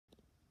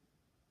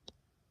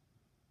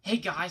Hey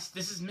guys,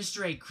 this is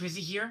Mr. A Crizzy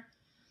here,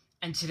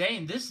 and today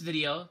in this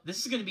video, this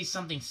is going to be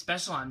something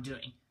special I'm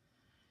doing.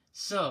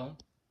 So,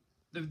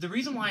 the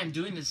reason why I'm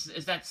doing this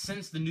is that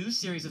since the new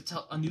series of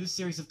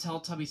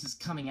Teletubbies is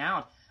coming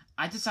out,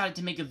 I decided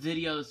to make a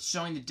video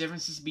showing the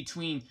differences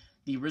between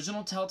the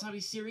original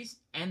Teletubbies series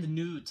and the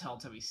new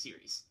Teletubbies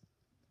series.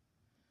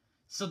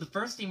 So the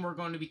first thing we're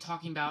going to be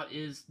talking about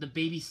is the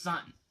baby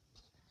sun.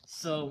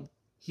 So,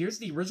 here's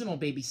the original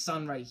baby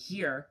sun right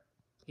here.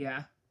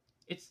 Yeah,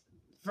 it's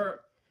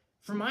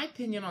For my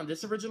opinion on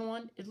this original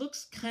one, it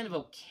looks kind of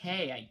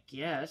okay, I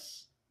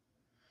guess.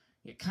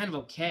 Yeah, kind of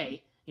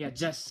okay. Yeah,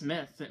 Jess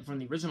Smith from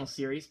the original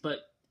series, but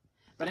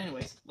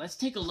anyways, let's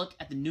take a look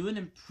at the new and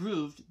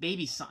improved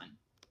baby sun.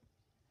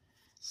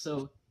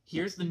 So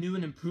here's the new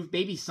and improved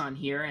baby sun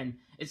here, and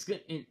it's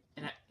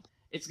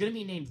gonna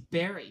be named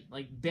Barry,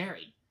 like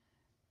Barry.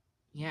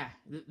 Yeah,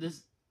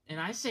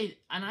 I say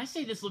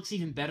this looks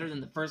even better than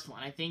the first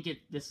one. I think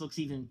this looks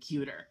even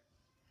cuter,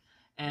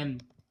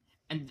 and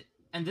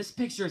this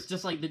picture is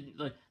just like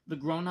the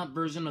grown-up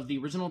version of the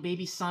original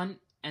baby sun,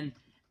 and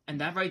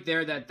that right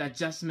there that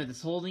Jess Smith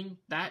is holding,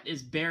 that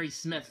is Barry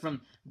Smith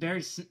from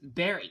Barry,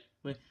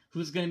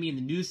 who's going to be in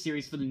the new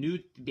series for the new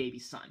baby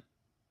sun.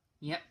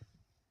 Yep.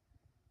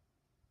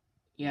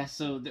 Yeah,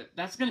 so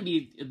that's going to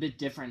be a bit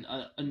different,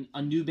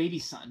 a new baby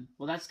sun.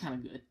 Well, that's kind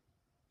of good.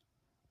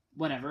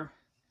 Whatever.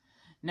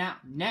 Now,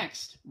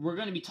 next, we're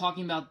going to be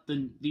talking about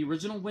the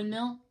original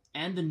windmill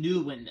and the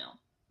new windmill.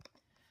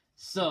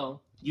 So,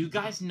 you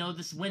guys know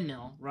this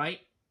windmill, right?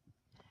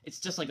 It's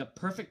just like a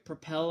perfect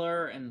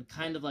propeller and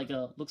kind of like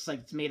looks like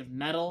it's made of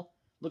metal.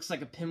 Looks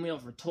like a pinwheel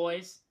for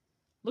toys.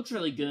 Looks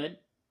really good.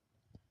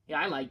 Yeah,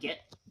 I like it.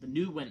 The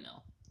new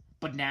windmill.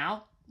 But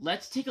now,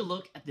 let's take a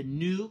look at the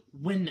new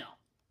windmill.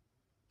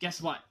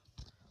 Guess what?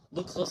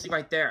 Look closely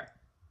right there.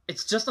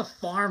 It's just a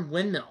farm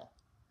windmill.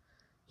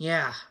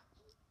 Yeah.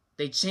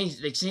 They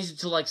changed it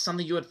to like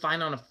something you would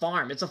find on a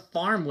farm. It's a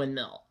farm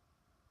windmill.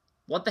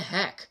 What the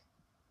heck?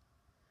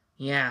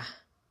 Yeah.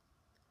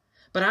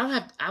 But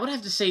I would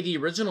have to say the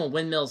original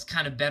windmill is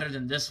kind of better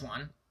than this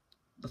one.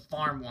 The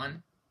farm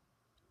one.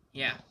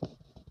 Yeah.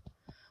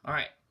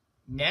 Alright.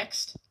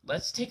 Next,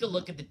 let's take a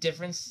look at the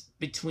difference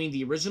between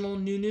the original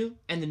Nunu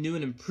and the new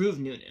and improved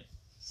Nunu.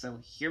 So,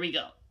 here we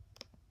go.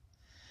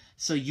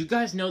 So, you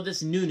guys know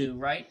this Nunu,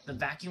 right? The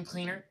vacuum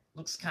cleaner.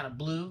 Looks kind of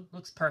blue.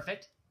 Looks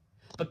perfect.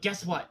 But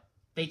guess what?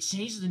 They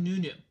changed the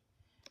Nunu.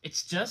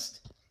 It's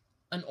just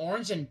an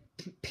orange and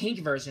pink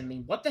version. I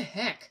mean, what the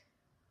heck?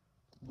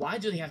 Why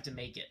do they have to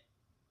make it?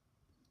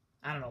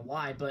 I don't know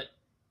why, but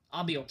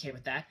I'll be okay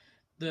with that.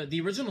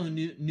 The original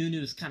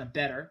Nunu is kind of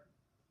better.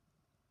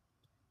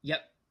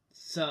 Yep.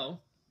 So,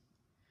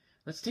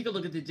 let's take a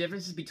look at the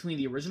differences between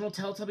the original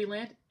Teletubby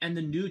Land and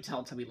the new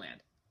Teletubby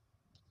Land.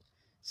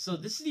 So,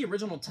 this is the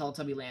original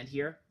Teletubby Land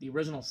here. The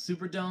original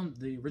Superdome,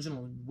 the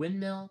original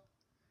windmill.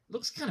 It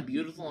looks kind of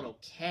beautiful and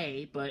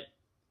okay, but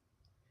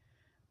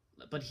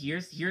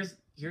here's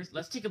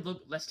let's take a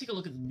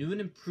look at the new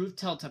and improved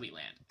Teletubby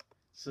Land.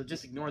 So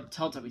just ignore the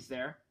Teletubbies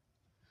there.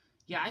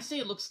 Yeah, I say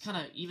it looks kind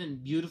of even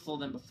beautiful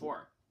than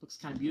before. Looks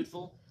kind of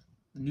beautiful.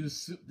 The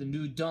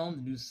new dome,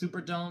 the new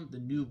Superdome, the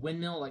new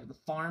windmill, like the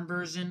farm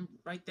version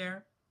right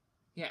there.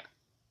 Yeah.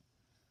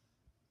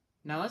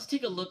 Now let's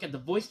take a look at the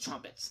voice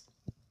trumpets.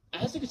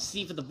 As you can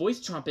see for the voice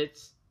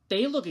trumpets,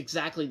 they look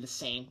exactly the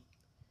same.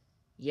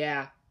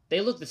 Yeah, they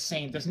look the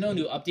same. There's no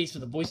new updates for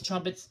the voice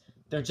trumpets.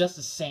 They're just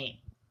the same.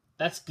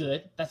 That's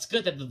good. That's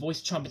good that the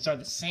voice trumpets are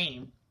the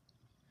same.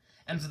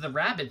 And for the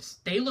rabbits,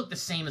 they look the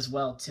same as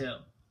well, too.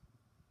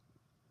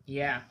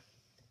 Yeah.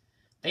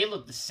 They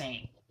look the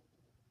same.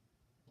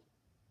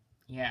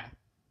 Yeah.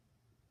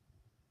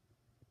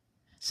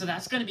 So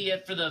that's going to be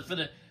it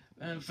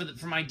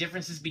for my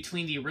differences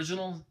between the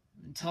original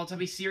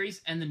Teletubbies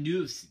series and the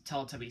new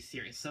Teletubbies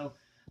series. So,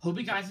 hope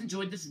you guys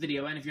enjoyed this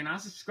video, and if you're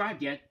not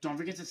subscribed yet, don't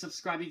forget to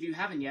subscribe if you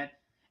haven't yet,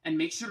 and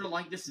make sure to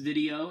like this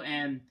video,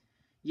 and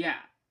yeah.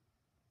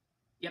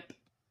 Yep,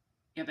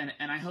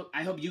 and I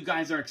hope you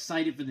guys are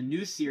excited for the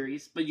new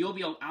series, but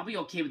I'll be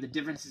okay with the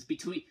differences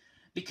between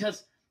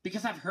because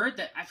I've heard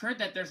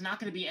that there's not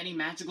going to be any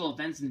magical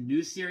events in the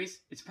new series.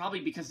 It's probably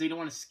because they don't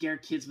want to scare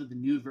kids with the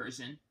new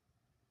version.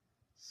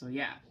 So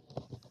yeah.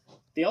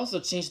 They also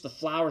changed the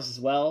flowers as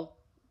well,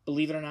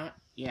 believe it or not.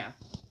 Yeah.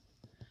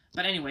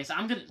 But anyways,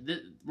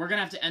 we're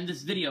gonna have to end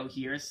this video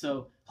here,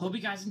 so hope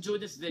you guys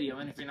enjoyed this video,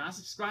 and if you're not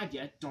subscribed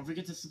yet, don't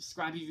forget to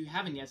subscribe if you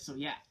haven't yet, so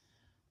yeah.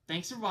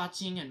 Thanks for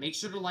watching, and make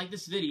sure to like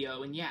this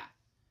video, and yeah.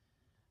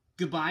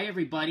 Goodbye,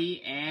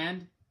 everybody,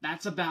 and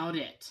that's about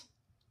it.